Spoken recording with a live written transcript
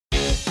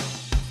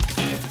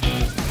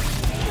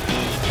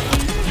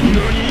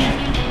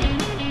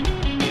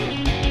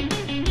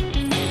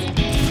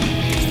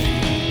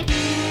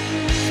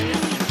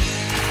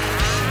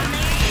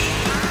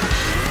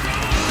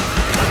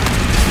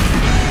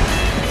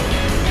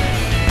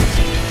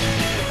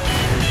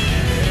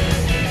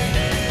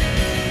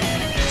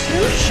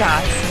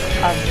shots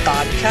of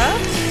vodka.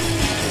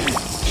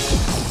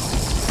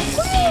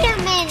 Wait a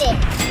minute.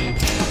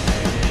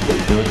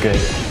 Do it good.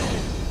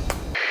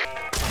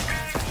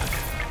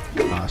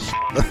 Oh,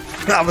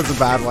 that was a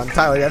bad one.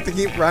 Tyler, you have to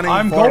keep running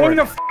forward. I'm going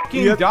to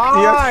fucking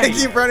die. You have to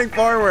keep running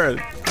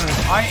forward.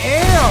 I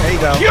am. There you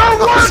go. You're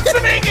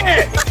worsening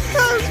it.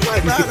 That was my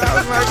bad. That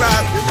was my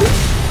bad.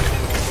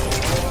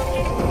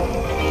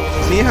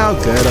 See how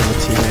good of a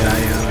teammate I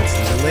am?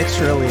 It's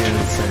literally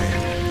insane.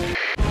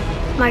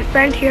 My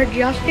friend here,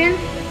 Justin.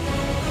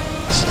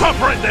 Stop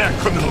right there,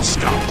 criminal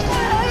scum!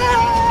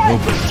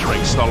 Nobody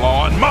breaks the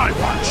law on my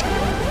watch!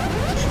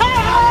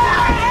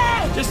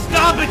 Just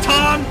stop it,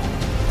 Tom!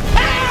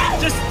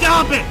 Just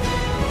stop it!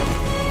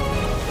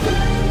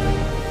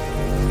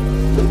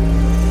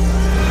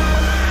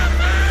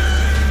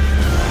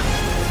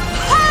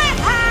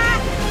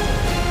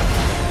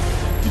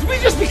 Did we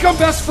just become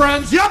best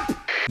friends? Yep!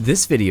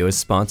 This video is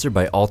sponsored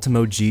by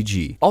Ultimo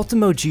GG.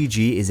 Ultimo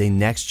GG is a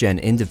next-gen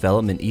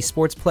in-development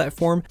esports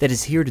platform that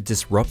is here to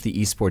disrupt the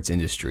esports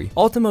industry.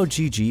 Ultimo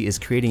GG is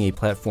creating a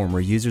platform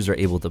where users are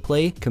able to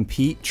play,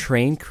 compete,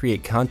 train,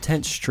 create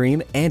content,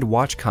 stream, and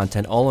watch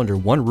content all under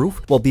one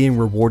roof while being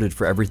rewarded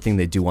for everything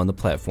they do on the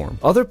platform.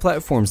 Other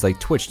platforms like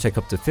Twitch take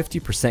up to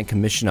 50%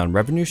 commission on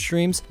revenue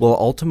streams, while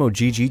Ultimo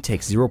GG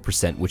takes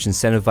 0%, which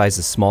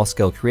incentivizes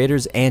small-scale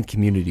creators and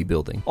community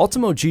building.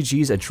 Ultimo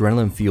GG's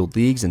adrenaline-fueled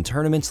leagues and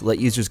tournaments let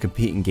users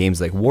compete in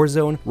games like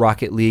Warzone,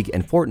 Rocket League,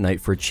 and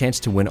Fortnite for a chance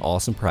to win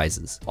awesome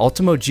prizes.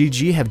 Ultimo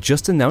GG have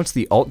just announced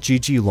the Alt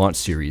GG launch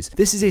series.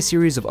 This is a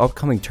series of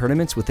upcoming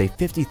tournaments with a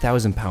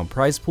 £50,000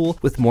 prize pool,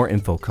 with more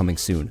info coming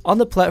soon. On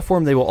the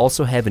platform, they will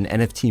also have an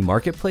NFT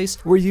marketplace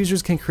where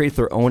users can create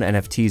their own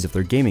NFTs of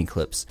their gaming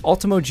clips.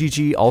 Ultimo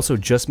GG also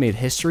just made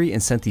history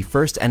and sent the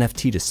first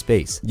NFT to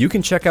space. You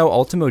can check out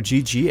Ultimo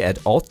GG at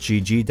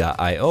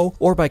altgg.io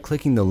or by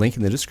clicking the link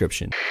in the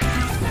description.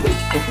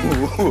 No.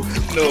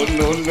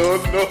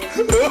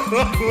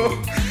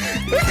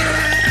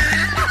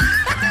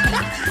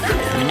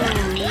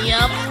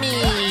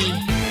 Yummy.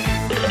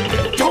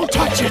 Don't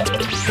touch it!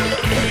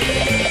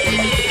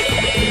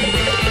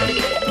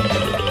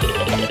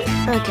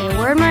 Okay,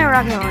 where'd my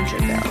rocket launcher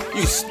go?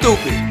 You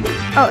stupid!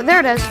 Oh, there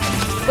it is.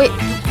 Wait,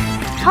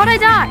 how'd I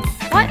die?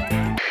 What?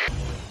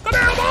 The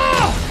damn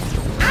ball!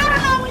 I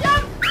don't know,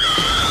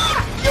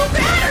 you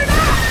better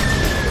not!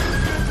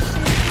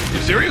 You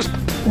serious?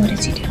 What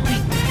is he doing?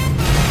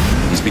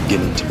 He's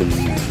beginning to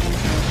believe.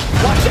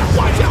 Watch out!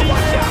 Watch out!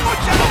 Watch out!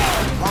 Watch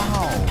out!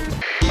 Wow.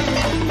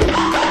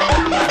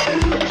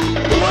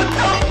 What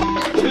the?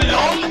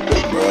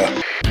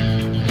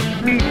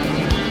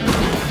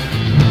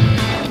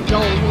 Yo,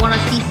 you wanna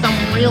see some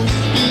real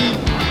speed?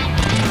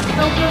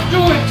 No, don't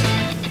do it.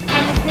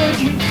 I'm a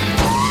virgin.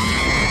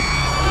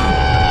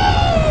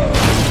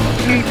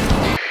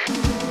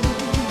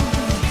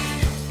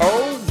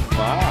 Oh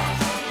my.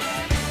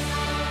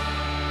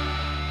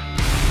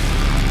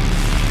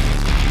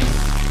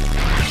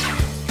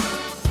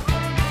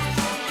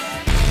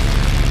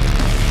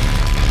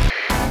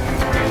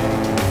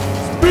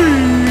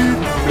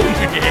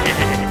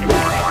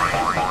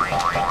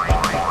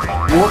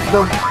 What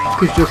the f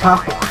has just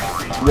happened?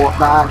 What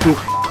the actual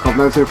f? I've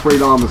noticed 3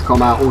 llamas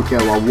come out all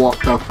together. What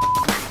the f?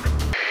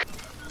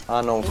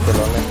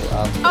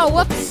 Oh,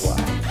 whoops.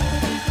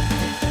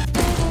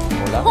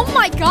 Oh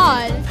my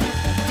god.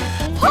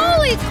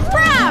 Holy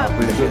crap!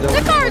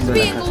 The car's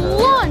being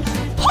launched.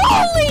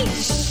 Holy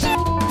shit!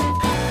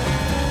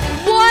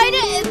 What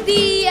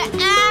the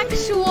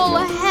actual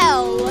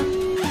hell?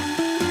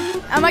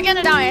 Am I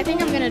gonna die? I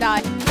think I'm gonna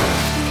die.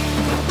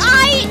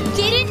 I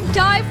didn't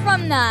die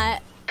from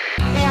that.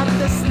 I'm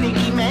the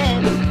sneaky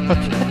man. Wait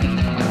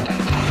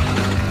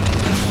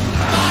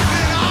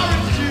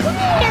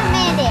a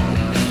minute.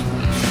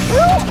 Who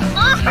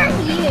are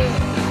you?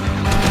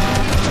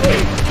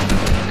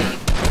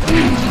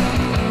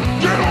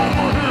 Get over here!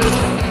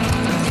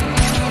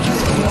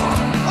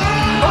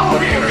 Oh,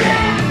 here!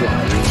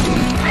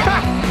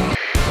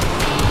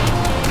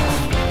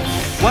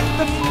 What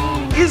the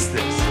f is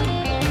this?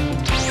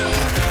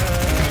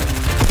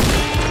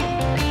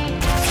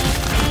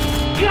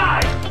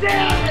 God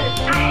damn it!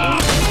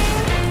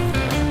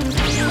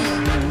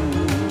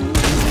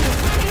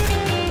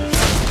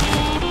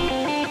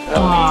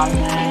 Oh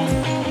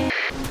man.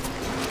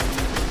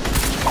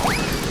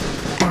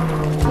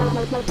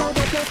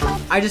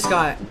 I just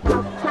got.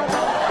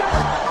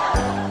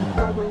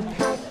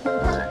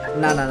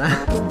 No.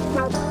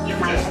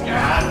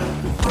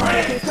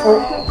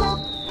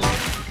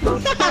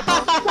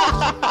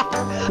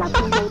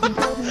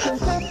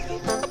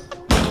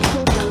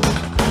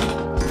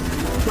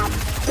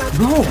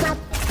 No!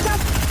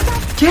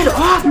 Get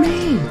off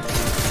me!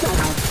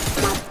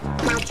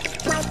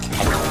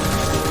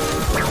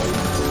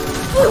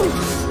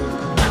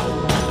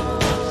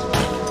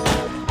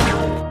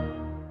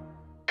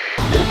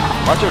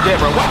 Watch your jet,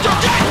 bro. Watch your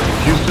jet!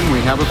 Houston, we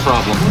have a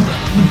problem.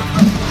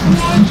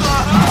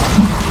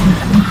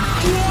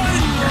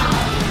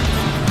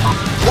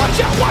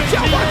 Watch out! Watch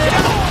out! Watch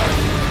out!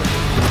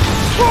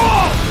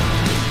 Oh!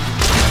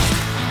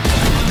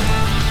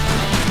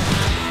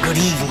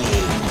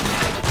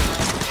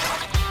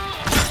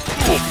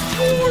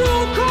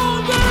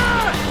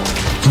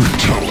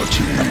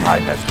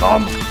 time has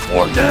come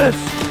for this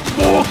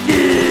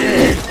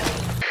spooky!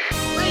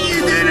 What are you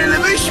doing in the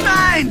bush,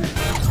 man?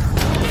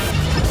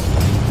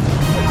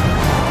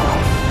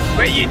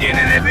 What are you doing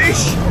in the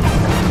bush?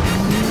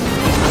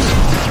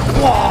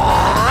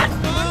 What?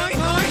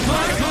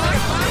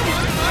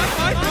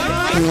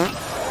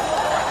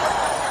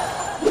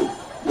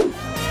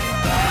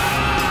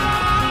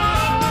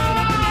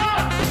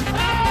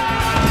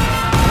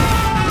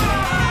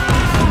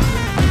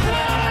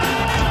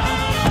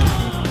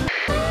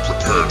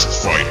 Prepare to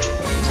fight.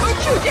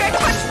 Don't you dare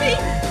touch me!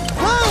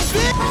 Whoa,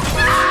 bitch!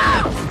 No!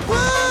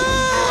 Whoa!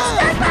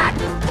 Stand back!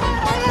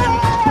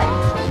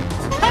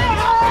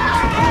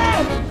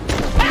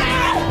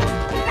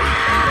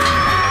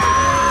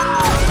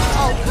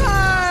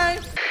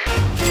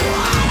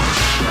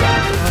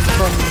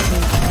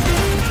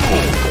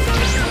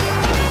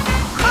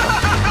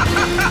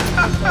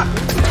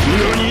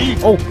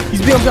 Oh,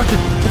 he's being abducted.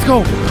 Let's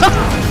go.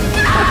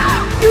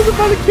 He was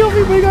about to kill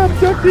me, but he got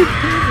abducted.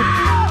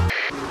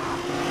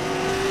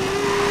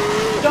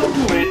 Don't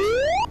do it!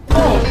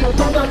 No,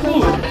 don't do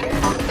it!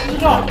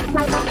 Stop!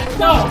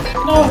 No,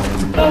 no,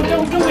 no,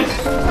 don't do it!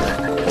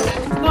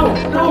 No,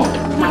 no,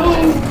 no,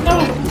 no,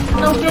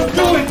 no, don't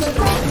do it!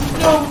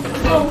 No,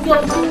 no,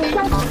 don't do it!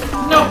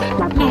 No,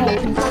 no,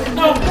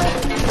 no!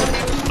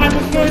 I'm a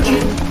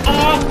virgin!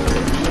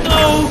 No!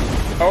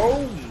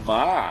 Oh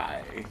my.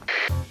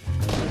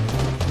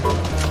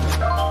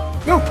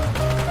 No.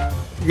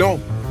 No.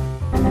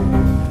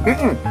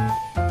 Mm-mm.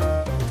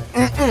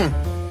 Mm-mm.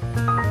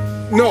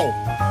 No.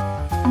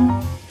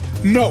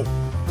 No.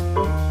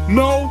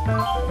 No.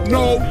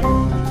 No.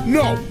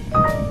 No.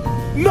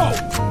 No.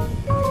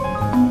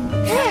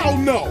 Hell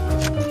no.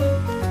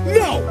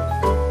 No.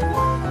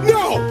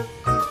 No.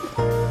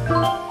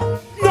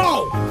 No.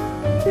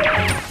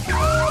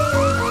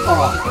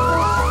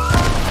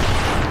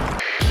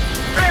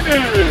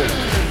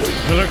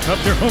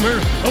 Helicopter Homer,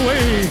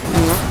 away!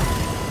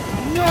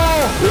 No.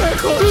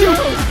 Miracle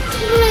Joe.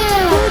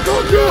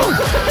 Miracle Joe.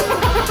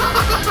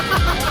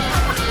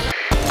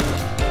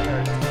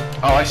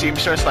 Oh, I see him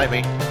start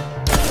sniping.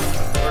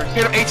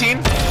 Hit him, 18.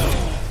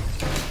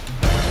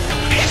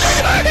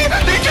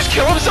 Did he just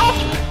kill himself?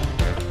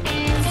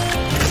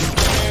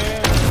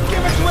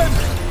 Give it to him!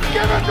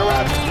 Give it to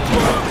him!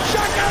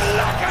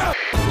 Shakalaka!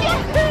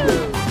 Yahoo!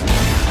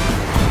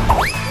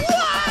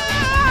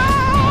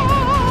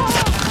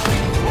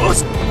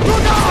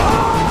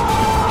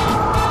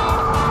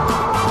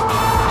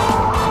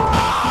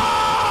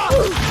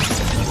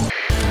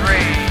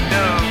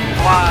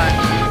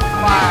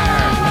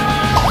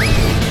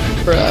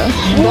 Bruh.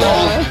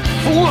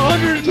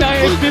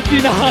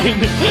 409.59.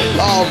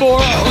 Oh,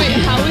 wait,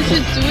 how is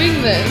it doing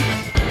this?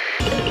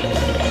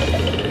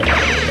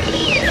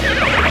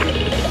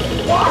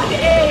 What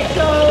is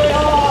going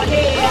on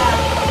here?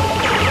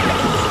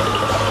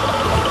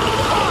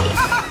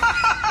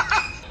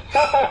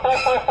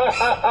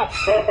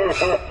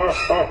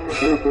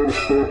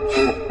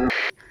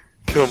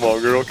 Kill them all,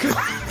 girl.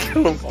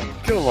 Kill them all.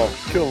 Kill them all.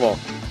 Kill them all.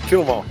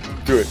 Kill them all.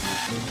 Do it.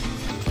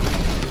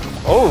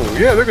 Oh,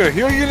 yeah, they're gonna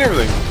heal you and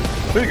everything.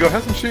 There you go,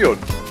 have some shield.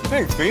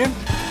 Thanks, man.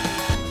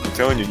 I'm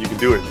telling you, you can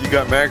do it. You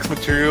got max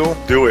material,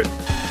 do it.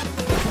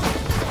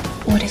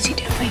 What is he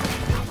doing?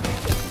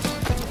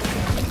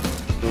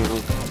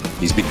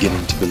 He's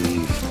beginning to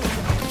believe.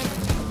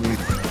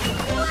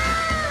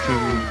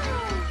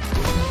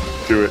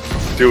 Do it.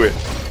 Do it.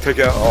 Take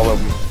out all of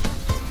them.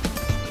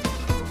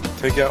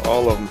 Take out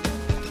all of them.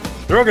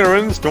 They're all gonna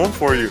run in the storm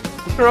for you.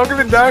 They're all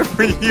gonna die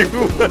for you.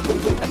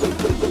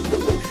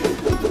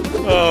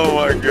 Oh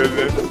my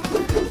goodness.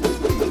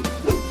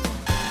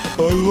 I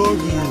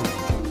love you.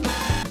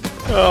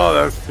 Oh,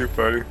 that's too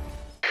funny.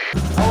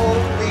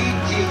 Holy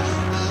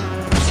Jesus.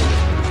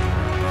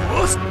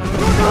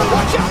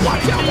 Watch out,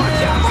 watch out,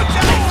 watch out, watch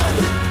out!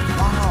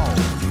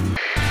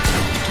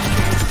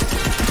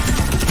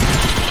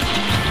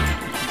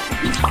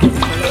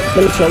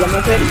 Finish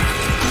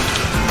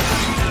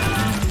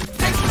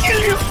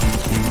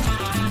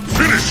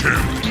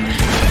him!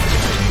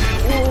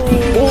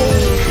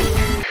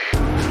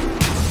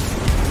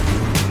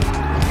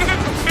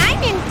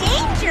 I'm in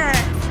danger.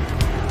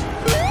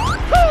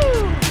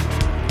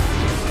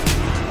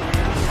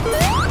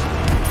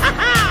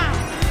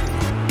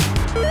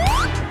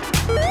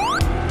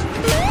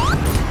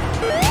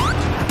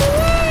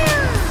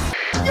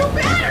 You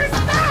better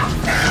stop!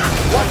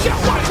 Watch out,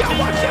 watch out,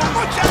 watch out,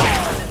 watch out!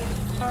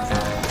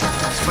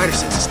 Spider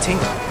sense is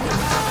tingling.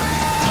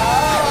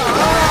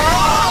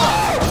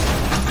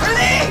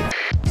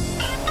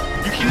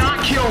 You cannot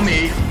kill me!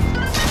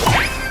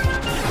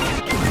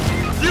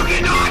 You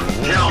cannot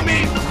kill me!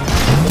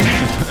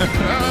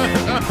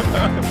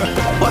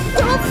 What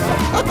the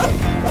fuck?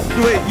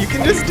 Wait, you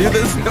can just do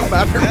this no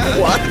matter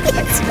what? You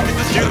can just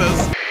do this.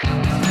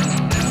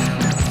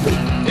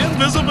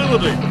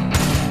 Invisibility!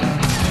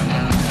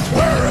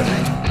 Where are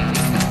they?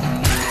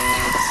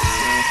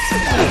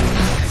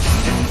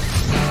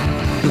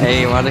 Hey,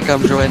 you wanna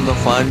come join the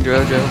fun,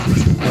 Jojo?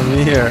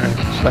 I'm here.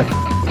 Should I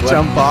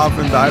jump off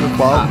and die to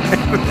fall?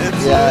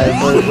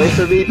 Yeah, wait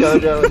for me,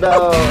 Jojo.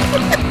 No.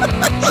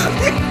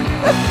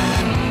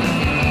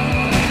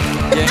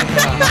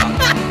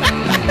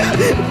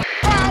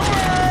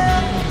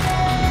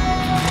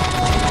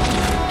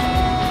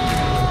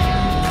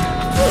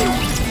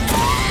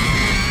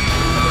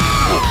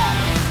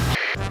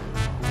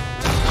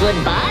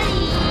 Goodbye.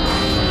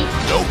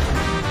 Nope.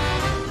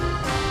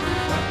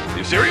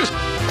 You serious?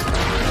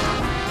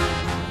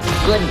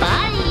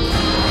 Goodbye.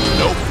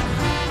 Nope.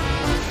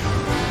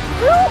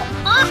 Who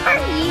are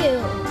you?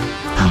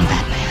 I'm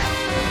Batman.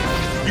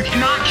 You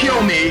cannot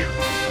kill me.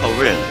 Oh,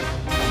 really?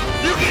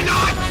 You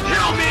cannot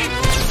kill me.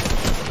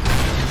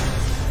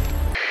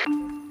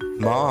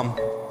 Mom,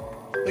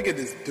 Look at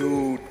this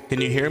dude. can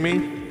you hear me?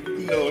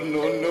 No.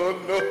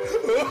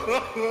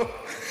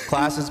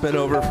 Class has been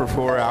over for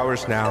 4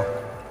 hours now.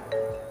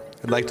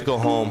 I'd like to go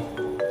home.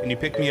 Can you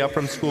pick me up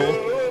from school?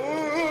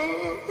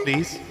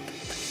 Please?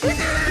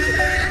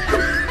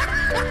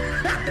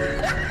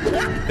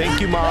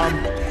 Thank you, Mom.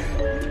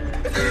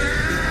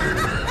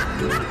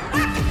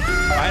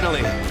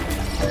 Finally.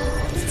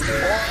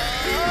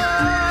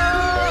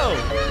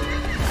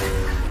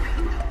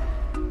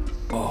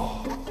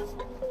 Oh.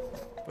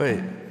 Wait,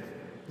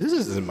 this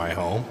isn't my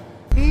home.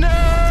 No! No.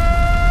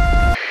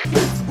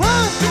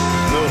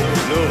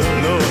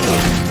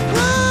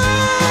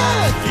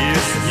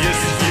 Yes.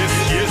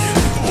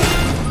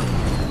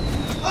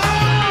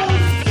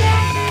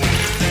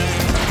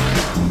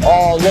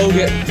 Oh,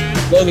 Logan,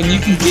 you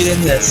can get in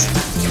this.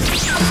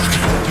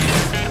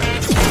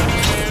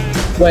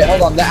 Wait,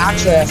 hold on. That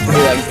actually has to be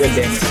like good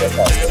damage so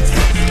far.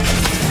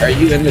 Are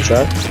you in the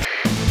truck?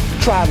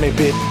 Try me,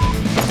 bitch.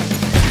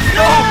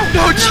 No,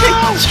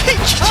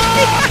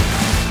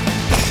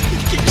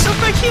 Get yourself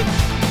back here.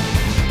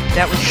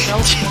 That was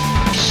so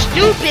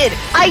stupid.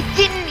 I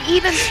didn't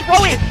even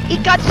throw it.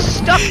 It got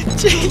stuck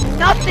to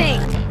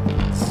nothing.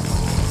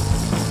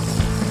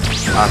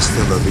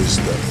 Hasta la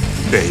vista,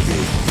 baby.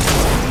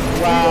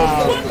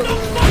 Wow.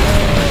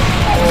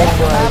 Oh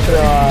my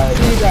god.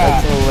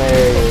 That's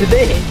hilarious. Did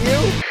they hit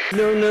you?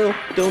 No,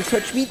 don't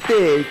touch me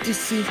there.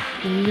 This is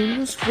a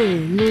no square.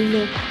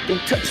 No,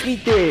 don't touch me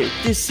there.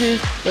 This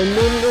is a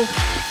no.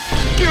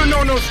 You're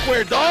no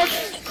square, dog.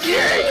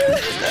 Yeah.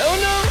 No,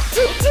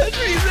 don't touch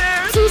me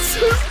there. Don't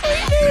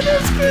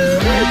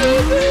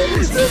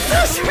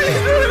touch me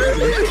there.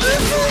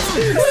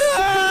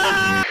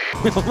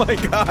 Oh my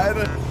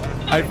god.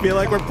 I feel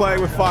like we're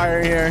playing with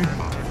fire here.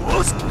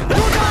 Oh shit!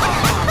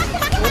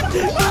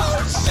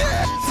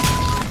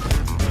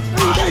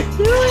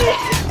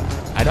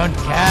 I don't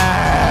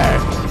care.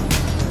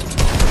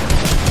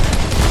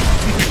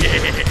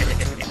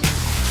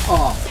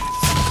 Oh.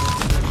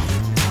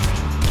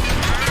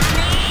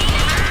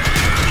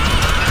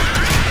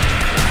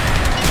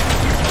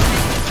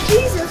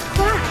 Jesus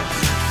Christ.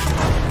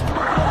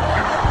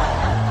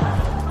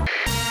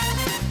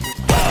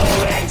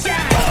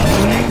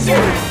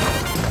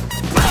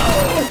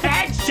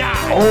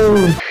 Oh.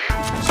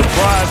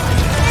 Surprise!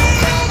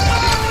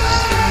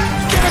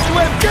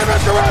 Give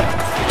it to him!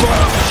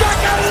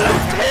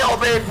 Kill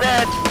me,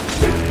 bitch!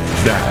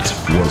 That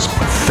was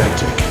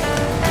pathetic.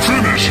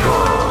 Finish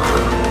her!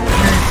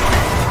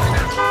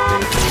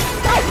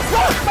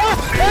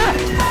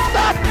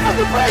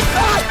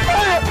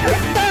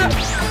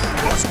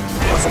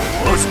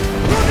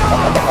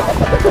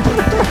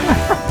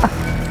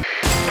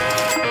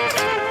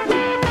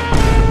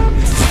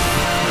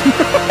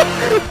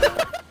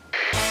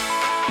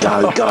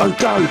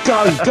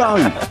 Go!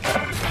 Yes.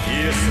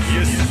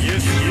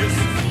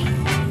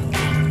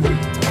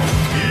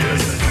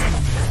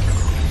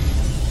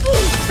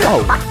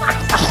 Oh.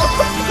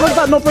 What's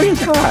that not bringing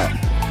fire?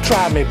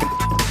 Try me.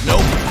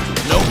 Nope.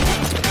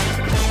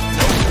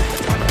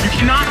 You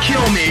cannot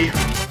kill me.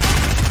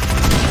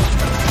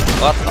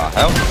 What the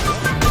hell?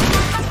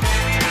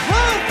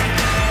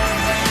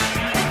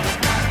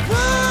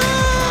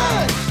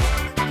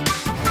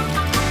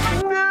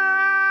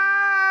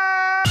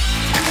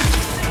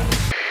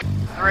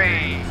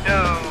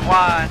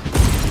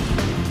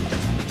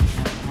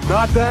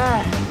 Not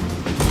bad.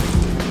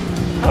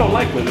 I don't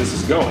like where this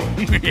is going.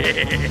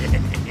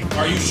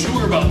 Are you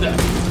sure about that?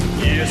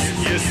 Yes.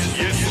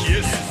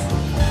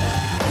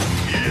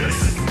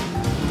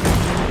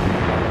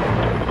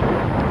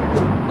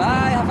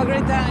 Bye, have a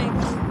great time.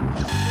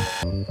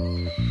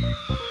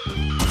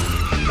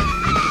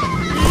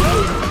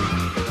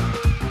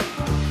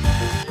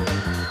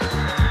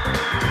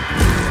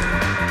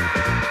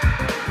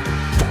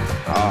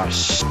 Oh,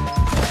 shit.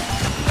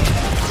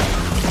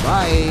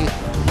 Bye.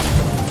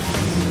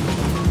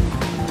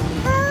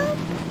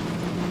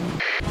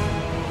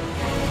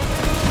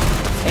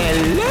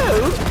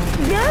 Hello,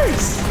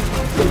 nurse.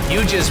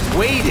 You just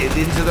waded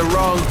into the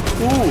wrong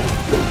pool.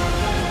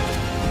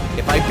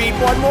 If I beat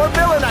one more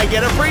villain, I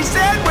get a free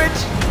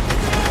sandwich.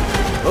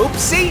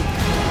 Oopsie.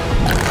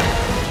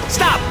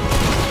 Stop.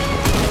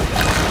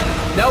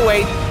 No,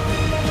 wait.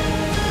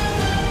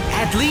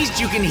 At least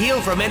you can heal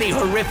from any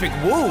horrific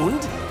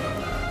wound.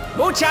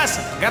 Muchas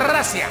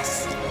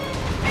gracias.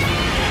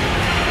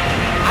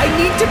 I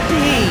need to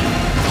pee.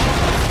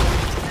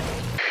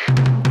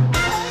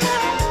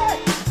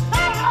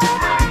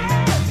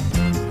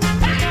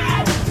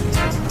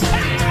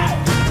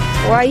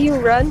 Why are you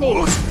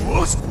running?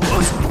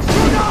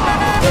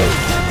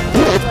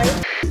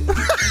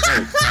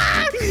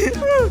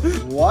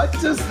 What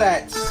does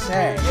that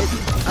say?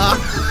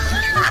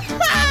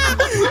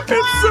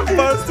 It's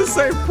supposed to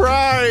say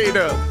pride.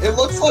 It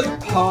looks like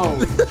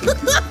Pone.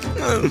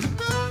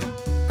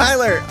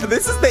 Tyler,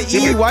 this is the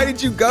E. Why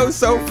did you go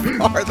so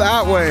far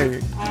that way?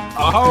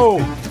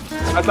 Oh,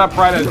 I thought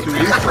pride had 2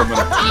 E's for a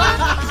minute.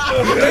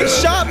 They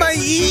shot my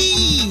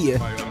E.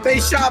 They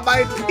shot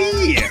my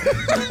P.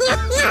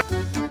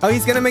 Oh,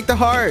 he's gonna make the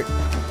heart.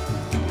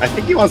 I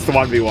think he wants the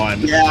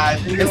 1v1. Yeah, I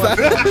think Is that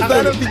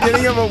the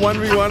beginning of a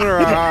 1v1 or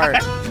a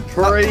heart?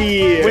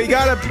 Free. We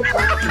got a P.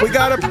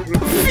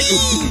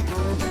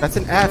 That's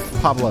an F,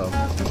 Pablo.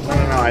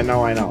 No, I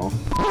know.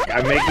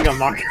 I'm making a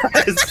marker.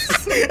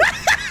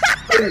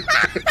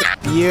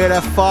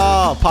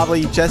 Beautiful. Pablo,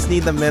 you just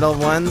need the middle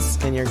ones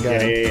and you're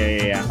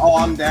good. Yeah. Oh,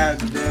 I'm dead,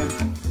 dude.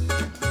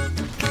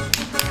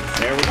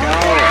 There we go.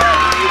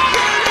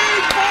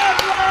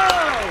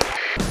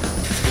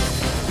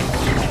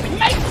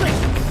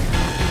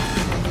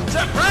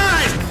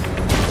 Surprise!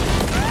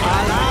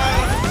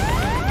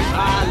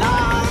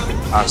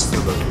 Hasta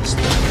la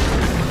vista,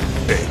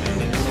 baby.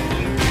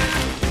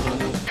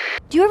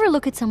 Do you ever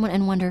look at someone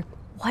and wonder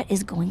what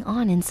is going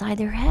on inside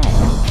their head?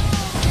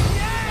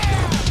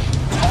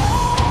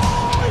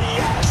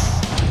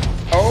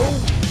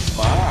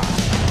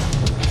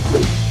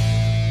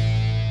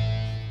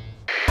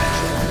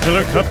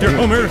 Helicopter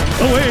Homer,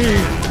 away!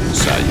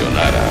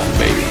 Sayonara,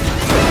 baby.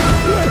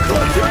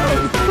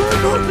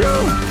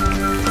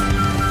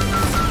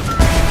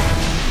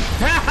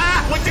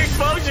 With the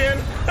explosion!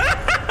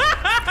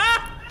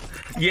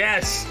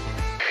 Yes!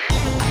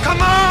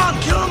 Come on,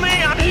 kill me!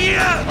 I'm here!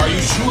 Are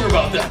you sure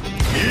about that?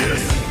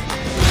 Yes!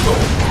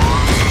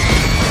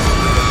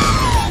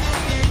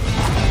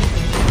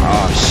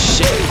 Oh,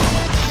 shit.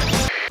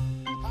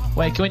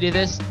 Wait, can we do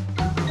this?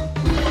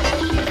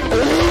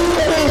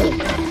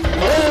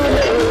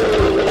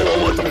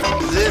 What the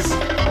fuck is this?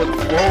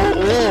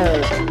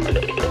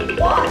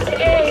 What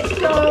is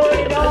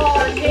going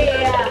on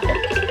here?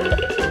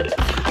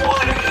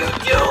 What are you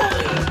doing?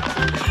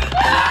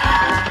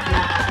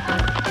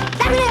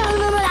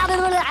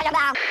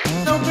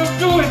 No, don't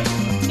do it!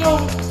 No!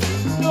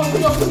 No,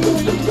 don't do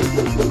it!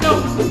 No!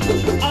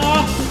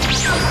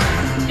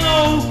 No!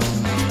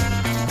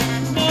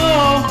 No!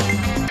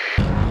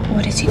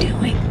 What is he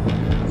doing?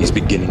 He's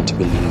beginning to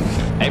believe.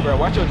 Hey, bro,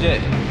 watch your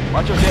jet.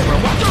 Watch your jet, bro.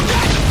 Watch your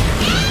jet!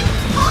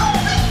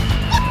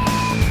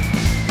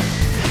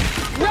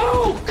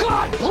 No!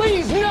 God,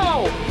 please,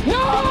 no!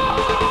 No!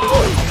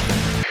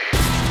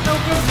 No,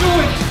 don't do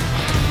it!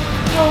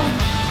 No!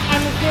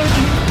 I'm a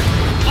virgin!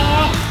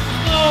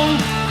 No!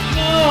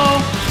 No!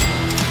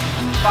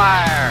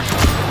 Fire!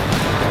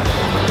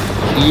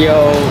 Yo,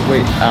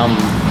 wait,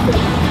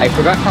 I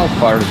forgot how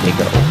far they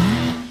go.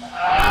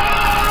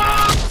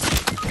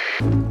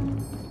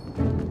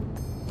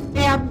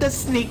 I'm the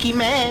sneaky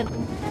man.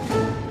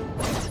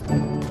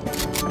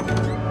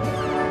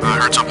 I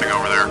heard something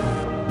over there.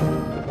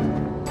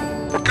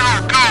 Go!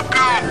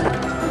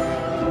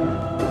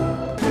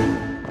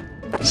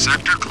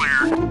 Sector clear.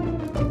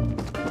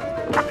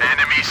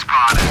 Enemy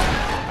spotted.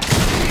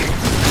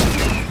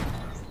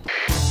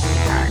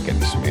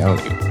 Goodness me,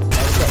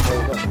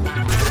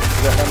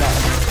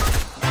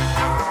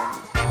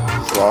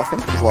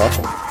 He's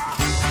laughing.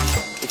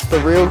 It's the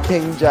real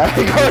King Jack.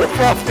 Get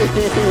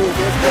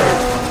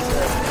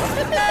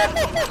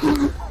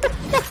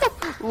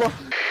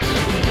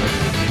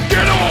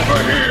over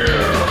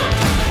here!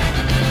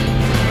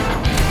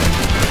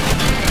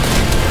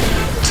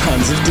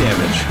 Tons of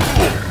damage.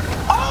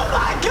 Oh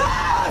my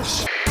gosh!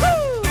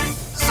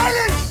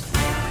 Silence!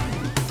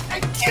 I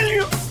kill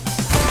you!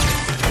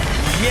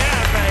 Yeah,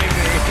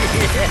 baby!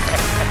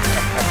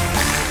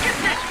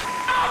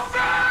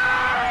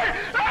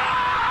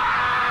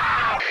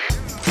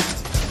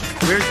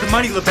 Where's the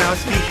money,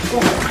 Lebowski?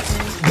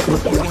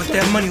 You want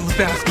that money,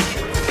 Lebowski?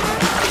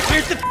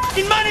 Where's the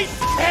f***ing money?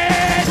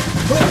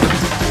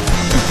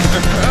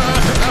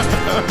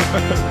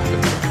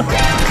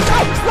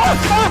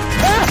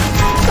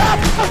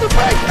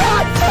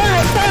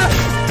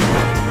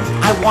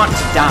 I want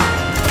to die.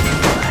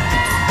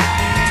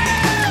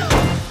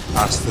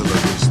 Hasta la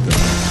vista,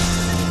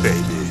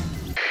 baby.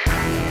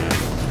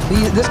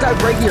 This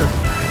guy's right here.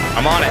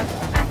 I'm on it.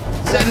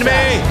 Send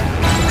me!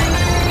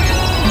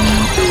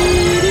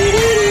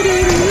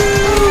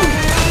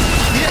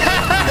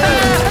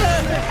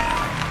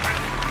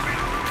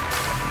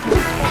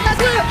 That's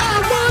where I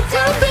want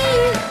to be.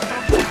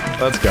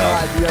 Let's go.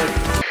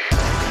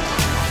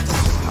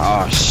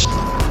 Oh, shit.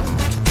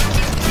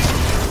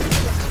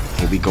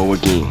 Here we go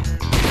again.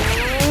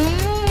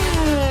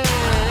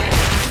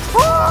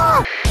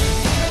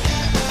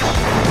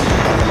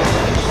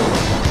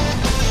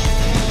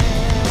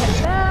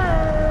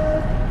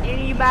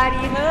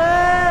 Anybody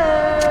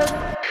home?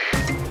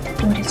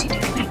 What is he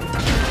doing?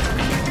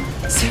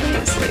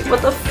 Seriously,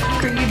 what the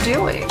fuck are you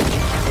doing?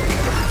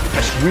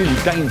 That's really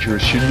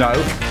dangerous, you know.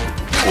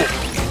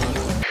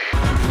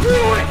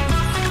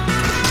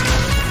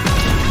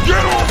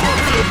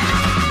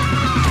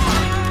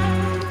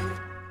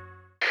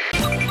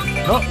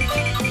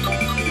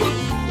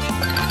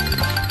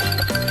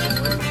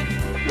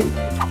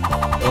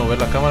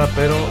 mover la cámara,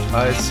 pero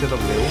ASW.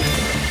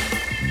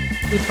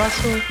 ¿Qué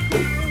pasó?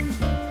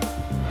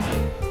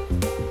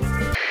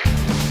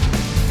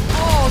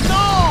 Oh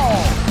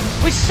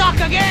no! We suck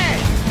again!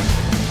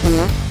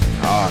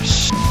 Oh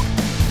shit.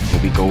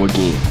 Here we go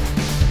again.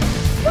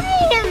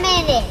 Wait a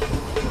minute.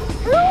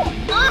 Who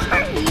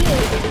are you?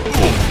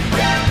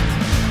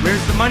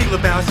 Where's the money,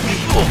 Lebowski?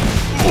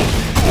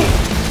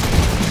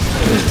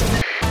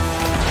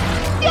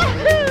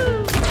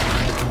 Yahoo!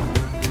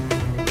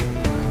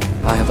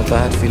 I have a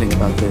bad feeling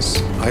about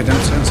this. I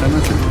don't sense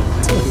anything.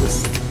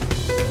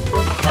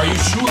 Are you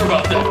sure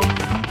about that?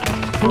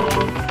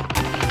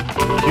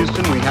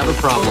 Houston, we have a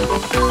problem.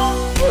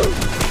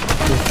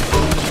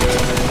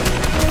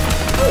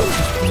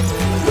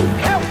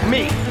 Help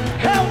me!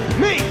 Help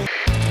me!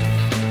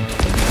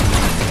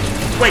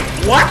 Wait,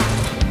 what?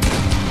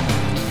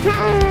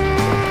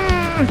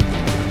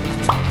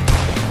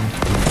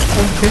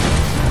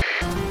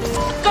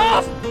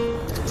 Stop!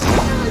 I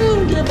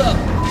don't give up.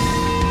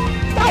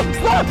 Stop!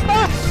 Stop!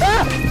 Stop!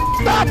 Stop!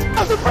 Stop!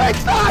 Stop the brake!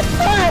 Stop!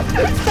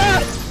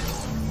 Stop!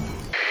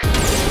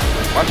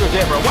 Watch your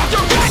jet, bro. Watch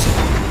your jet!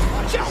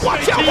 Watch out!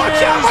 Watch out!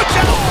 Watch out! Watch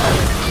out!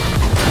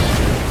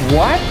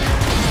 What?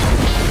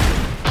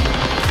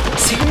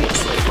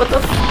 Seriously, what the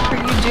f are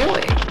you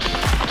doing?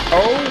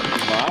 Oh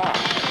my.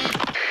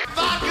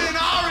 Fucking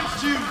orange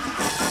juice!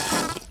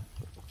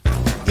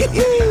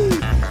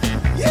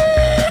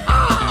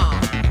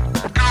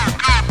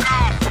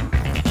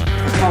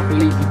 I can't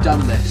believe you've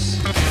done this.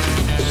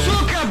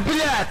 Сука,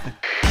 блядь!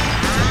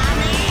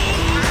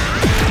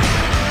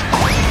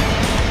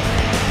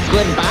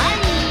 Goodbye.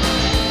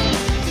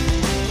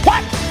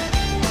 What?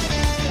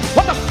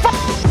 What the fuck?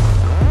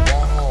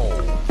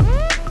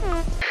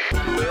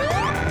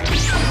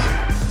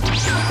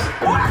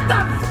 What the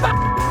fuck?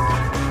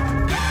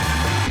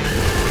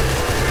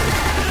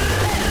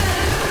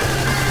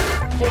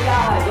 Hey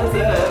guys, what's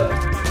up?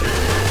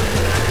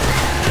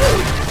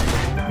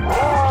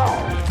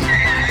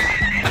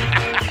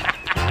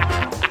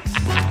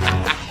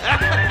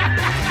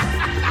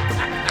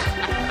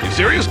 You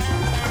serious?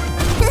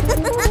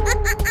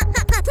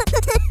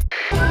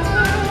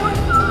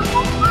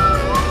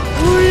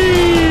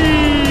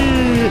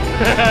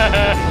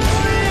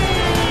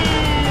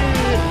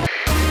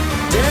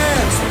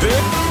 Dance,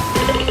 bitch!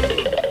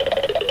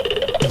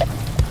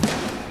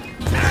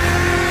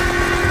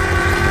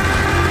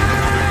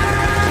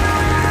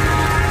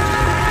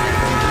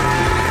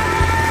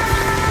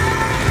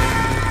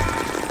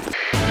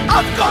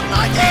 I've got an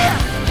idea!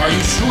 Are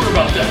you sure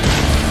about that?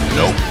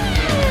 Nope.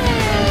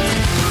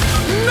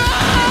 No!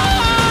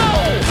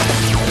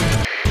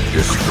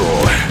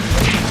 Destroy.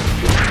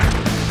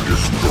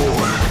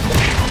 Destroy.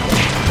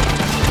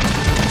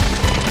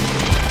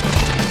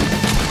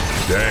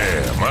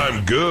 Damn, I'm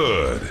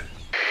good.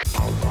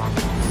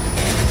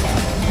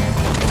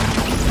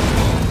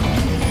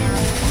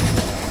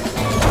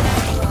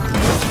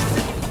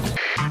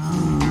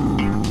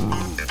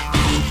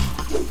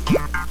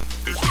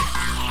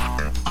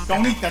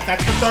 Don't eat that,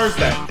 that's for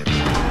Thursday.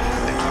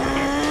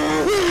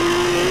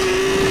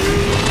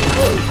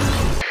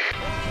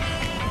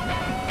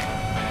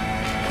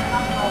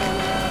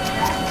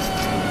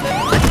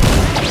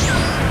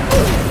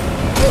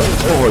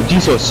 Oh,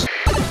 Jesus.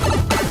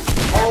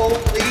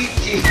 Holy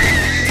Jesus!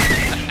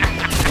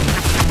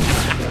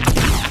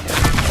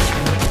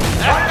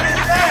 What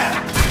is that?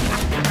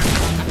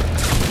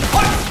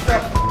 What the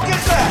f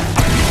is that?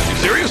 You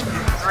serious?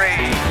 3,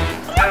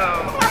 2,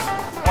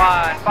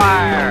 1,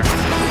 fire!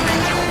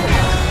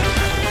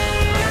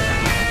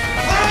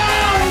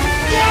 Oh,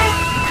 yes!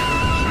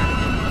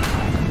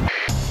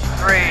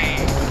 3,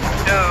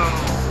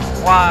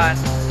 2, 1,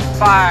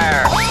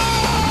 fire!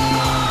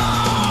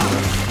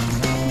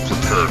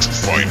 Prepare to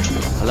fight.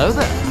 Hello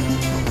there.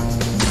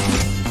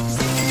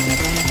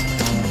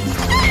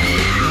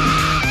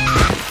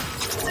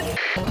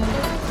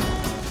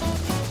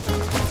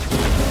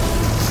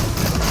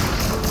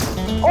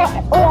 Oh,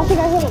 I think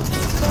I hit him.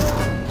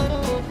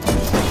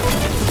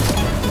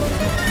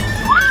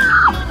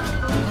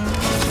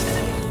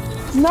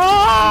 No!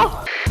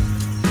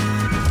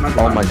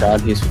 Oh my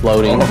god, he's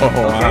floating. Oh wow.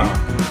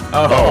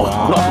 Oh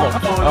wow.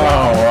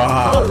 Oh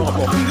wow.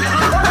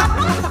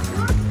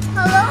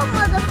 Hello,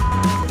 mother.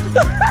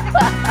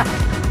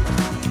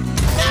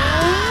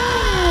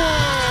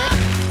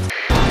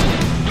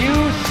 You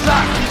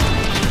suck!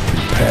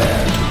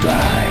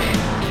 Stop!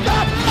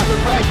 Stop!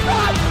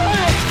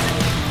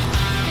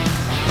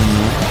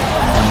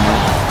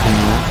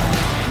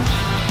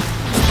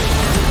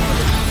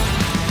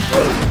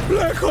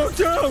 Black Hawk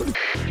down!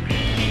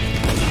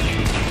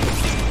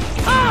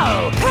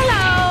 Oh,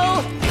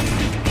 hello!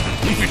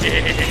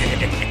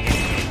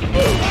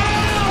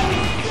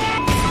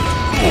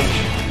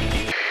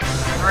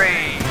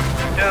 3,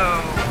 2,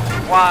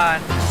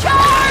 1,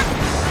 Charge!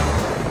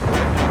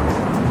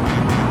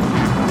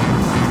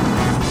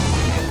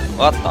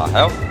 what the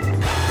hell?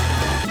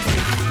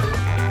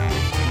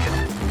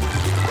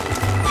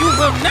 You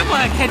will never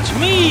catch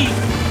me!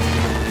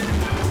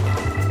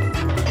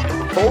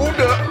 Hold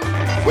up.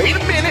 Wait a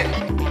minute.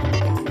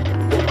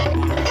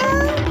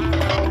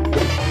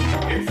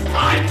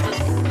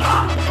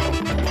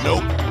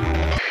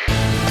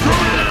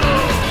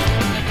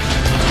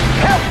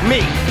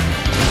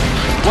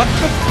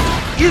 the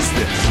f is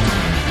this?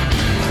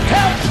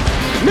 Help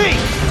me!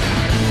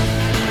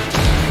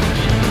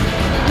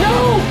 No!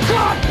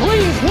 God,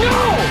 please, no!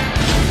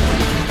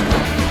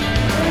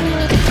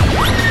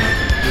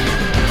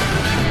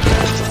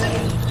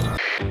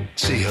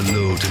 Say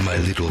hello to my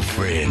little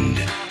friend.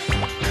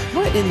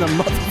 What in the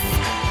mother?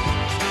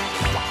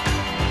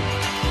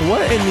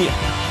 What in the?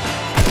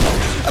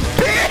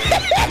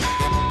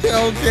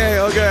 Okay,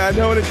 I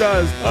know what it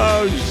does.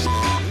 Oh shit.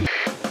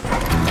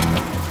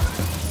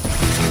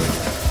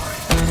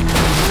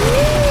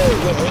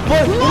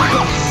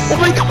 Oh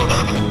my god!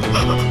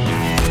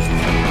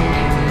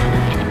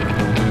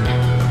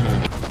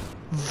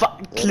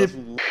 Clip.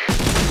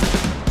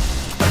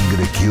 I'm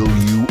gonna kill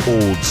you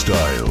old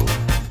style.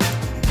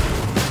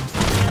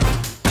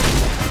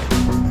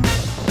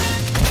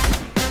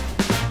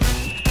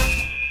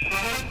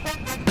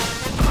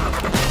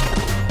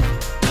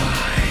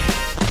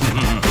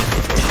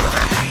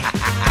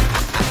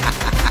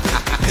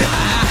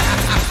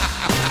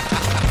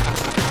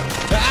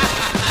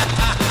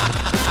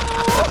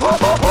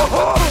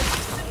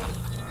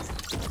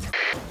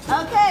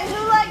 Okay, who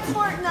likes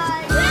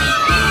Fortnite? We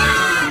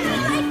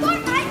like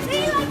Fortnite! We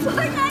like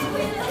Fortnite!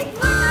 We like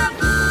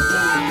Fortnite!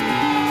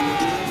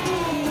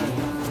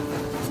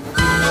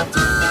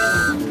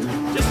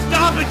 Just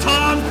stop it,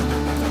 Tom!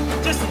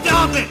 Just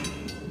stop it!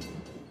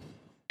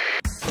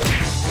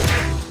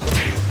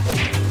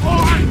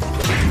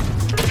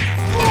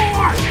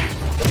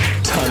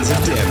 Tons of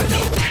damage.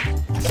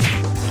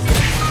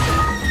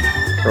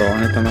 Bro,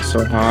 neta, I'm so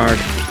hard.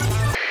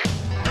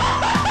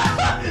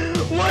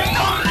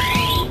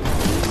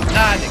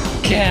 Not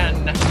again.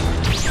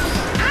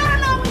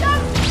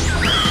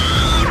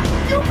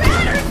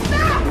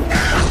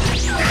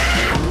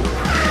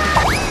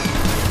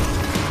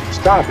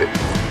 Stop it.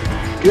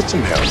 Get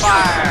some help.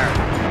 Fire!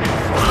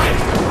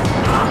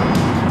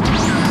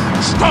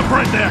 Stop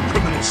right there,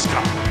 criminal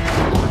scum.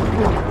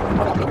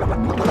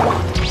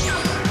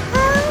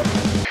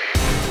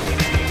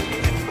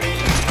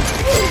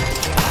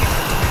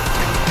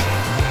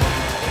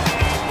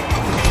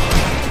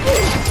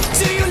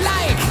 Do you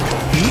like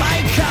my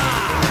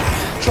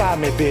car? Try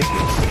me, baby.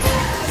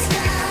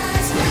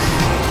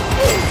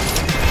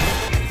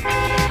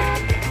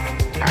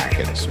 I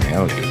can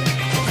smell you.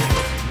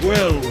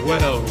 Well,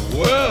 well,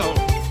 well.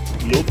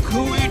 Look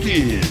who it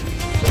is.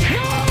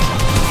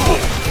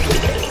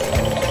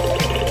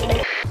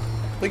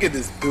 Look at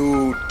this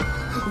dude.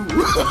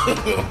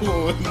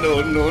 No.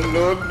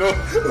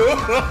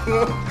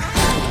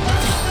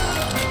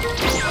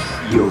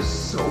 Your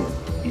soul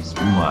is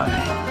mine.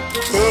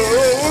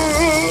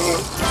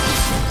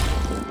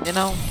 You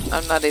know,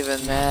 I'm not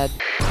even mad.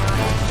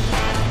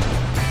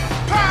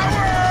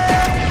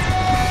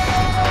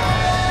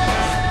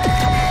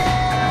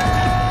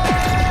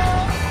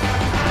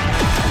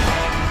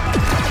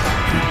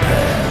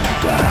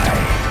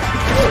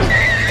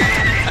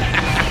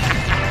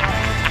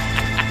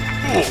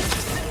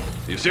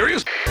 You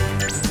serious?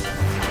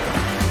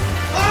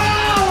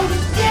 Oh,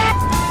 yeah!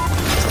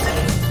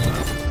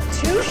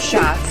 2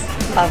 shots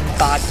of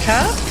vodka.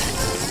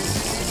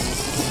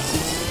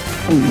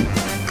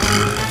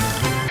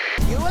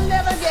 You will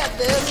never get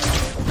this.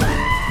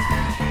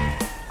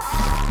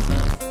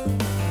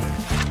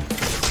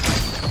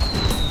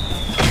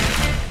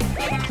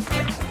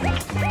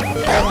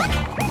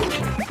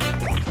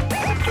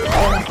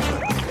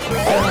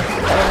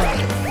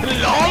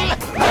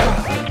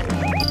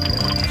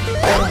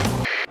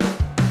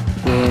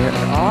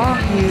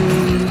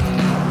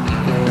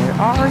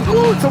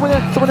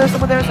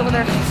 Someone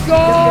there.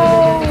 Go!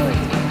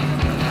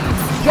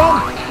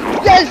 Jump!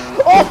 Yes!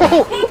 Oh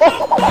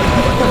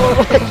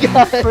my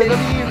god!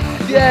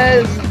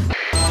 Yes!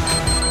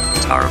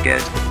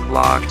 Target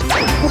locked.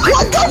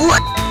 What the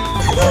what?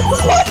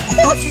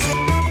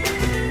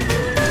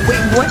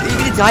 Wait, what? Are you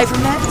gonna die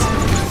from that?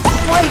 Oh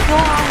my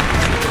god!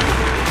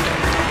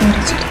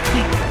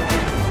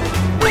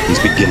 What is he doing?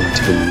 He's beginning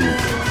to believe.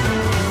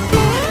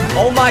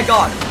 Oh my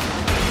god!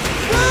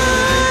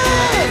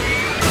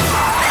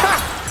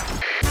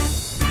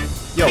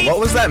 Yo, what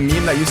was that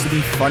meme that used to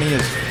be funny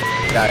as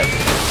guy?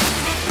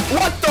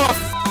 What the f?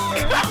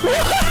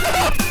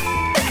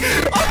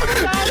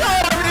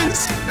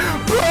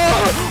 Bro,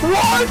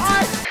 what?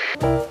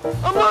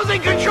 I'm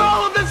losing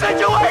control of the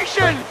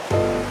situation!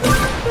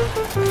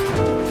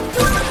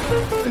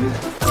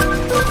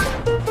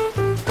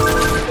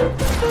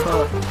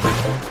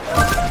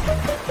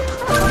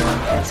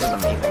 This is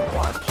amazing.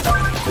 Watch.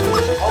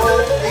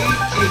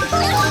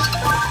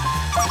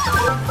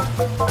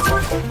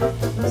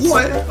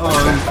 What? Oh,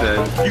 he's dead.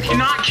 You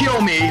cannot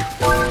kill me!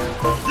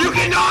 You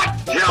cannot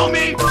kill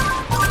me!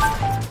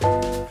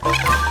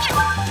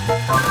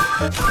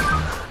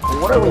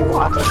 What are we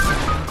watching?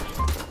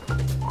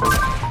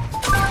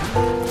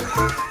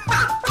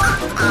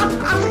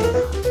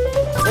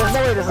 There's no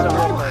way this is a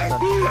real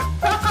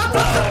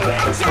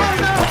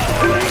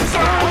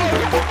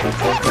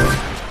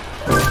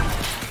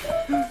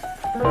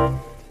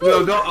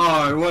No, don't.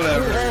 Oh,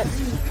 whatever.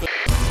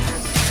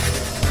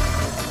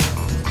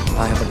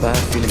 I have a bad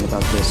feeling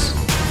about this.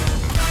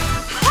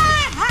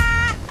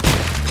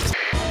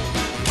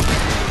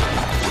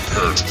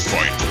 Prepare to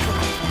fight.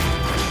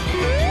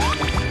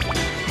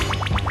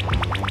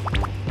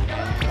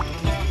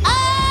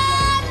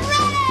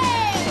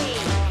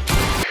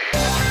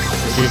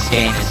 This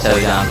game is so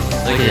dumb.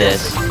 Look at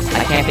this.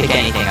 I can't pick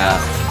anything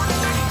up.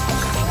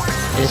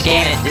 This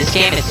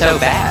game is so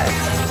bad.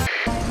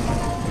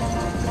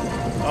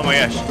 Oh my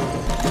gosh.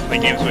 My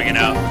game's wigging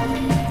out.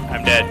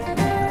 I'm dead.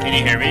 Can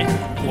you hear me?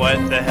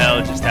 What the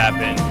hell just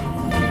happened?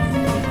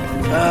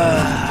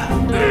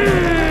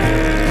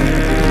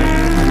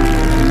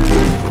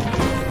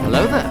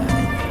 Hello there.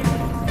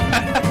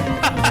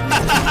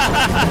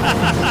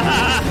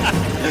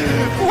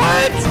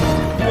 What?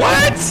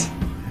 What?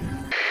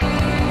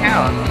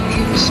 Hell,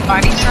 you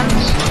Spidey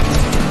sense?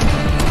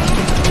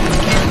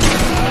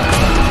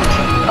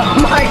 Oh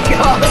my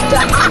god!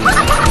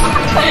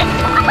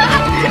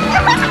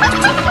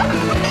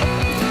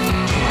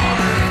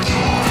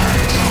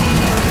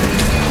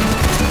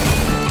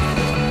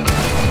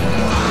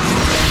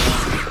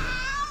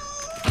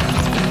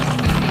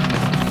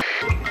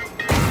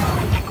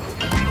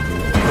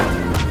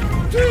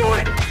 Do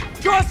it!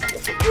 Just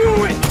do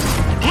it!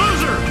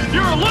 Loser!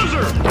 You're a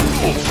loser!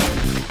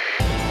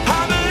 I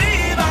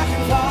believe I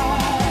can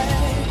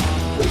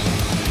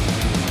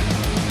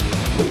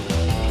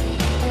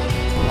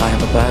I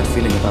have a bad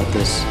feeling about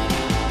this.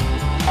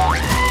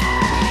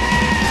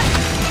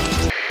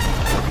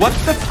 What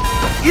the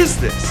f is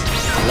this?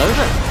 Hello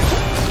there.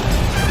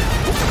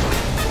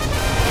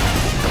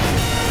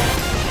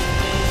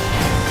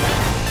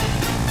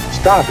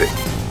 Stop it.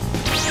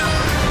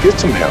 Get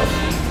some help.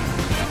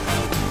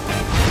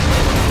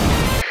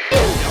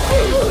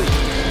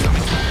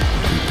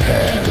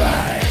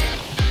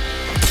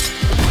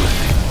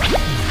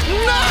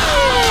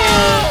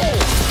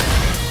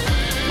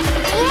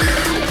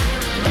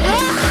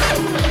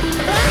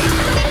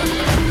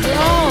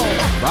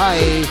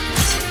 Bye.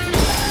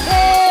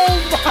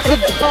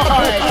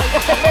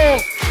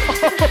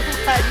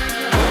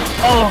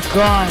 Oh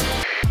god!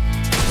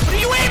 What are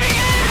you aiming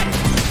at?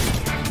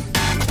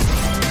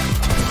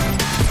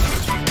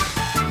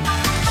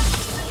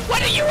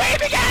 What are you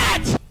aiming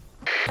at?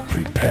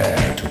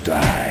 Prepare to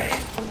die.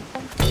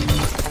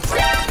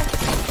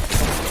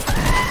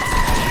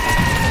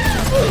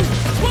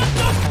 What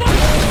the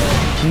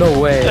fuck? No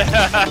way.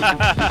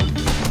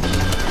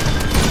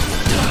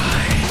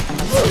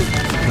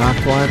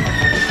 Knocked one.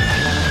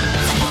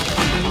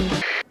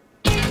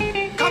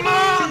 Come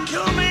on,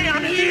 kill me!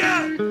 I'm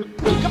here!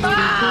 Come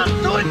on!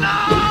 Do it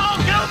now!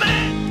 Kill me!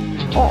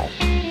 Oh.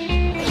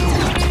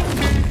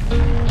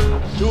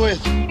 Do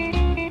it!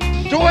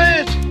 Do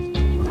it!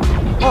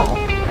 Oh.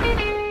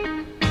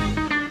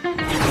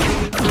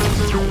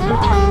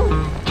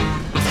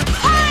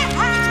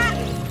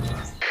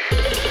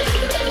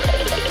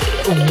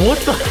 What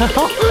the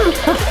hell?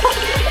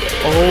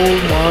 Oh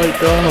my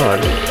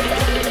god.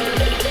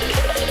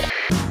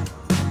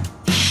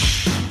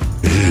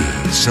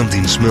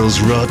 Something smells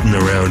rotten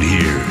around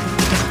here.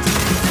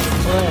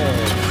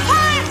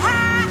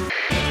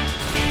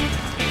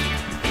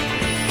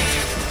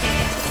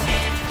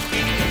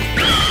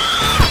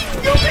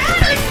 You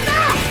better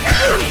stop!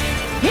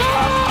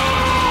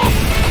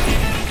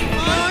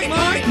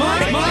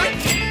 Mine!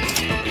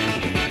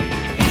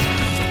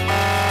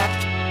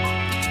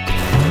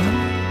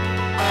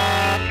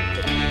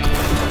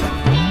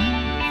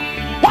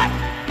 What?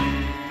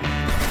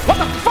 What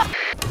the fuck?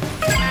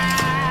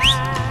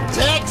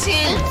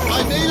 Taxi! I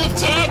need a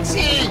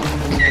taxi!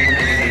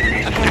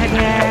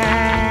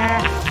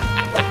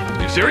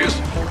 You serious?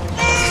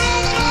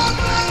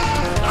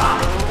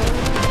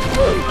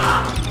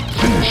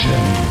 Finish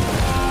him.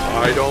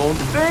 I don't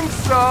think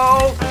so.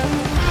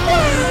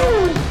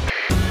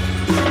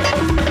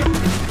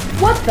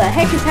 What the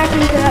heck is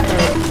happening to that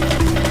bird?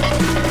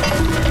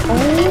 Oh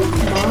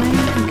my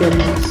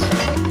goodness.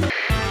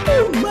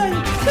 Oh my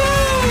god!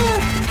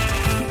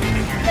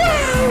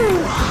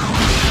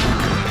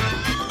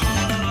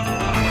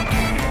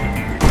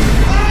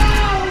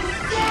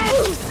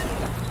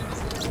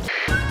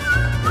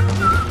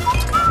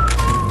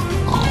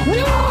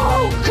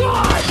 No!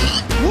 God!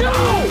 No!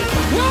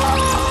 No!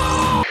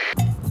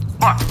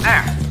 Look,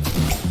 there.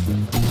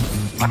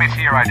 Let me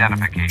see your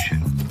identification.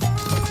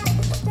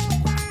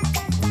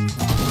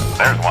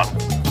 There's one.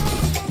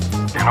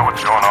 You know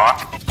what's going on?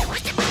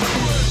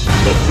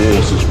 The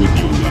Force is with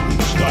you, young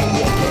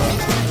Skywalker.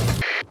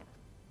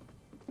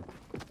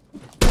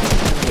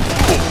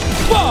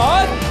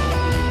 What?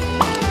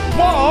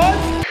 What?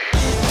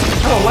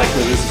 I don't like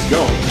where this is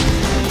going.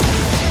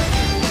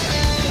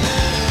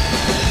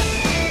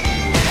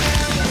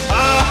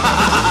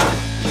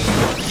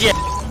 Yeah.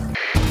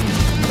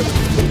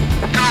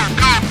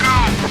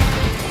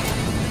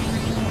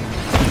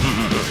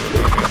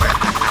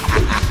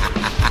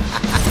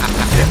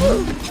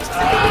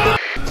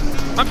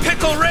 I'm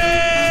Pickle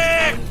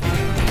Rick!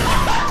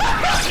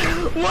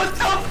 What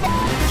the f?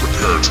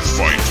 Prepare to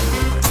fight.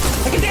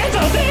 I can dance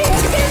all day! I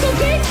can dance all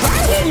day! Try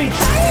with me!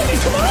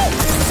 Come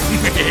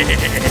on!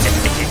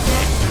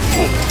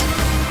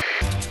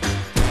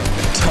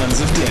 Tons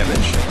of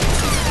damage.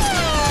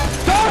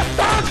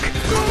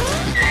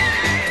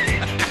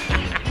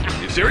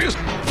 You serious?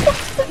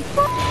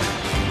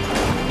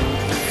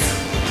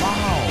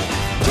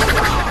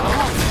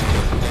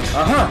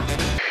 Uh-huh.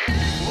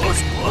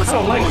 I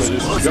don't like where this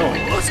is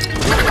going.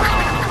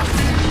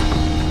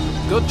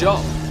 Good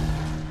job.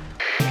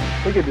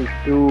 Look at this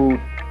dude.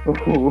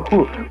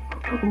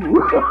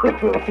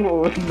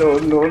 No,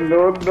 no,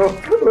 no, no.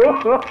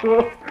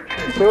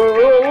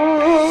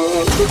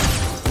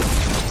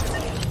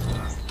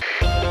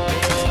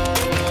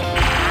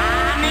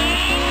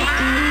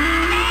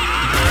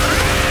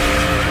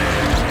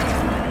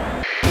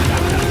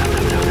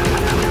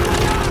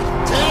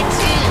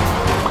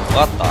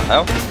 What the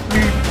hell?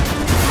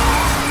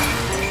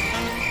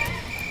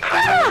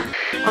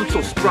 I'm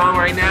so strong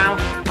right now,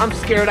 I'm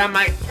scared I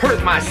might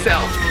hurt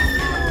myself.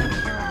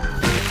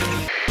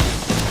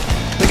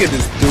 Look at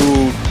this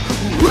dude.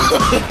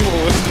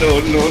 No,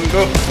 no,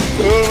 no.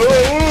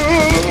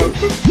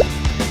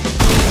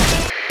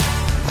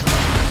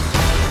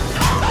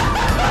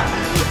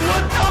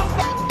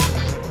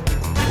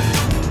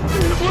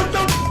 What the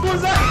f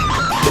was that?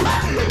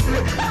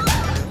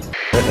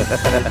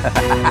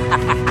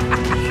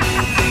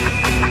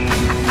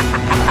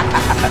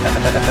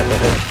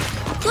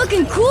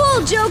 Looking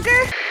cool,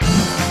 Joker!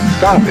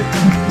 Stop it.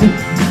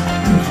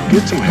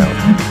 Get some help.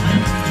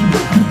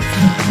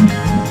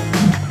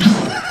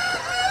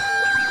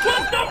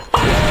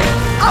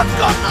 I've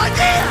got an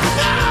idea!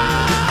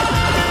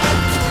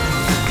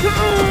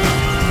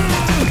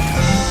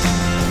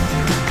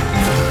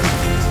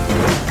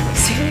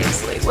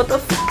 Seriously, what the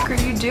f are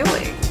you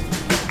doing?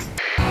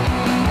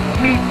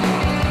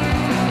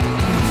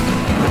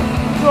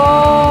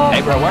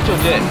 Hey bro, watch your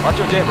jet. Watch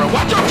your jet, bro.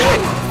 Watch your jet!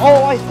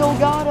 Oh, I still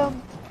got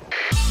him.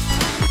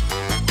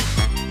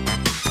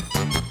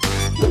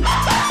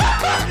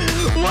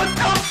 What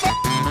the f?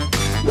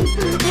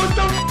 What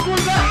the f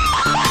was that?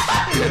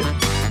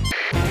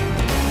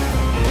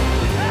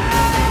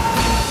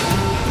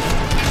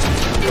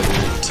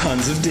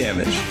 Tons of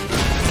damage.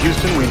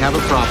 Houston, we have a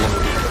problem.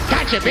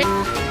 Gotcha, bitch!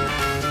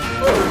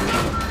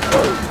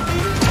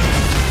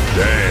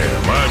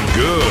 Damn, I'm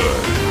good.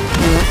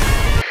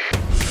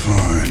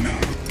 Fine,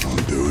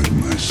 I'll do it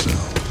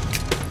myself.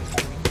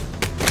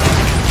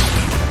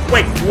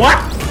 Wait, what?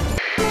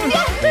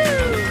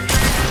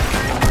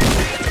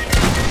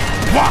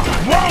 What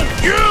won't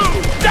you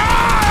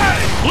die?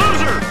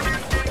 Loser!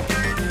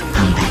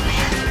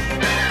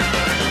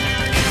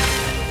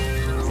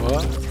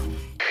 What?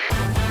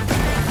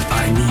 I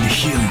need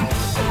healing.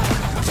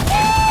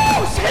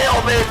 Oh, heal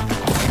me!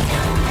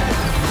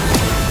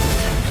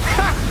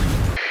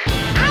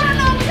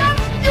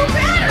 You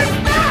better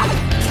stop!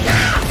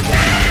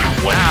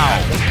 Wow.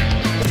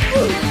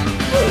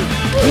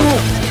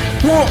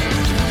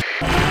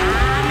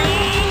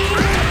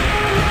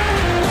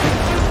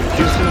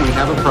 Houston, we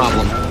have a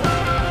problem.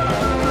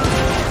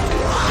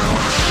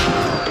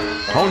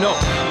 Oh no!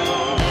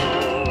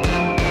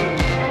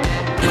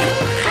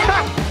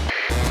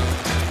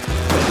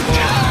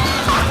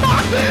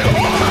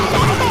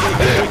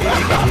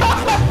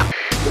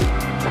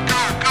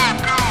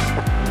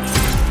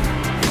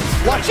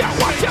 Watch out,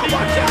 watch out,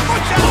 watch out,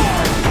 watch out!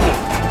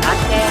 Not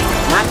bad,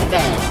 not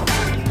bad.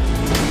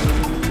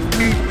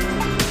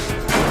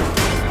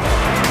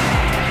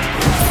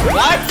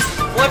 What?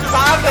 What's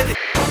happening?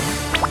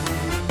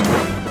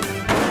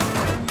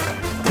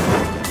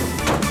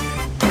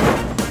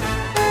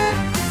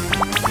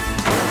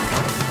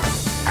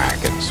 I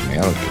can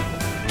smell it.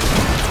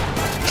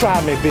 Try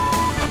me, bitch.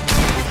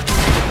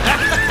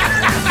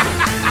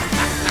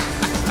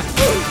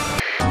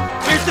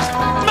 Here's the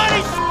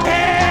money,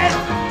 head!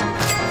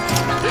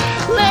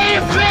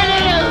 Leave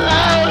Brennan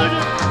alone!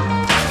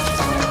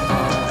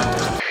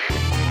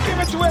 Give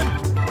it to him!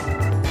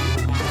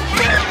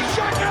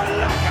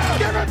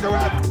 Give it to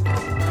him!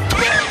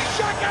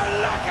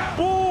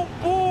 Boom,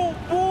 boom,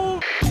 boom!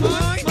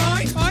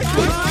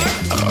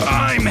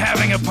 I'm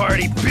having a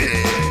party, bitch.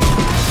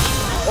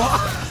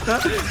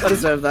 I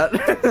deserve that.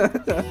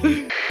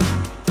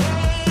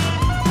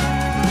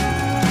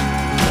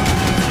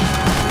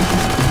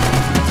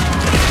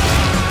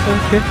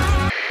 Okay.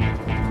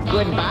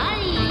 Goodbye!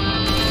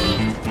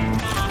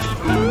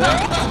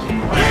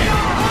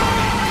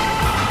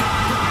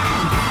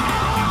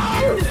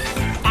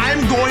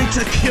 I'm going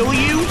to kill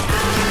you?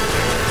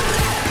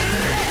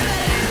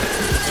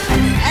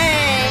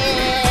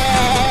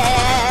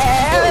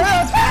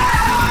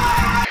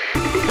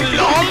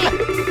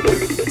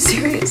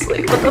 Seriously,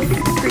 what the f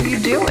are you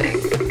doing?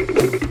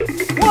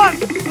 What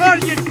are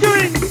you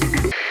doing?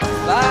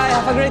 Bye,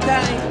 have a great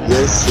time.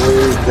 Yes,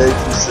 sir. Thank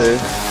you, sir.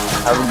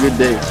 Have a good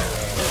day.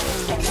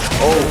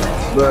 Oh,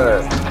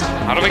 but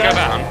How do we go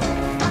down?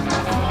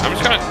 I'm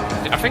just gonna.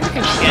 I think we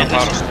can just jump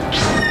out of it.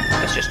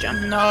 Let's just jump.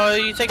 No,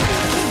 you take.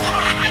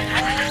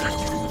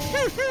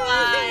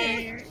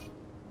 Bye.